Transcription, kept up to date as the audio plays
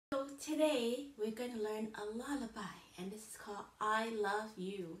today we're going to learn a lullaby, and this is called I Love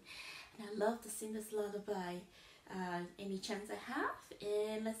You. And I love to sing this lullaby any chance I have.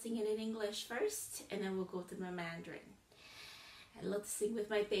 And let's sing it in English first, and then we'll go to my Mandarin. I love to sing with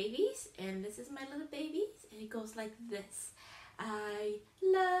my babies, and this is my little babies, and it goes like this. I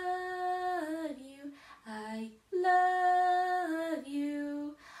love you, I love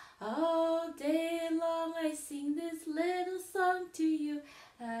you. All day long I sing this little song to you.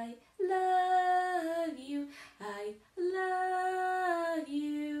 I love you, I love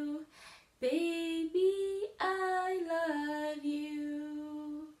you. Baby, I love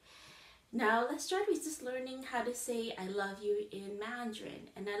you. Now let's start with just learning how to say I love you in Mandarin.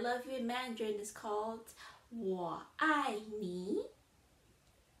 And I love you in Mandarin is called 我爱你.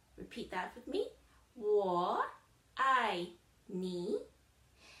 Repeat that with me. 我爱你.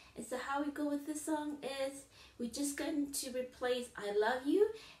 And so how we go with this song is we're just going to replace I love you,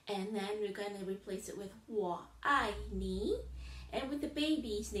 and then we're going to replace it with 我爱你. And with the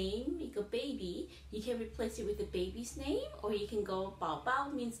baby's name, you go baby, you can replace it with the baby's name, or you can go 宝宝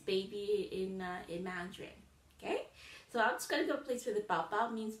means baby in Mandarin. Okay? So I'm just going to go replace with the 宝宝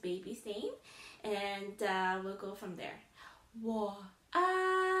means baby's name, and we'll go from there. 我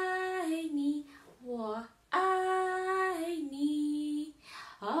爱你，我爱你。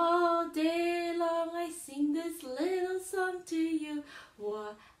All day long I sing this little song to you.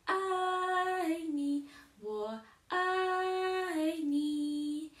 我爱你，我爱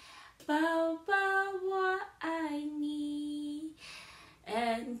你，宝宝我爱你。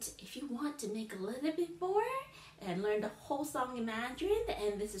And if you want to make a little bit more and learn the whole song in Mandarin,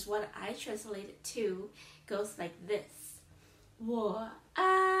 and this is what I translated to, goes like this. 我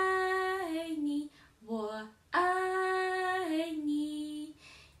爱你，我爱你，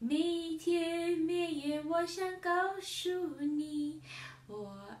每天每夜我想告诉你，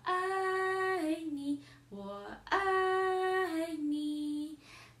我爱你，我爱你，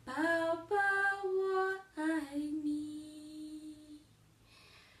宝宝我爱你。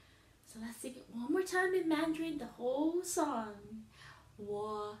So let's sing it one more time in Mandarin, the whole song.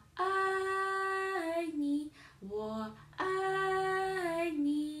 我爱你，我爱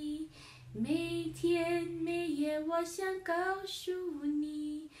你，每天每夜我想告诉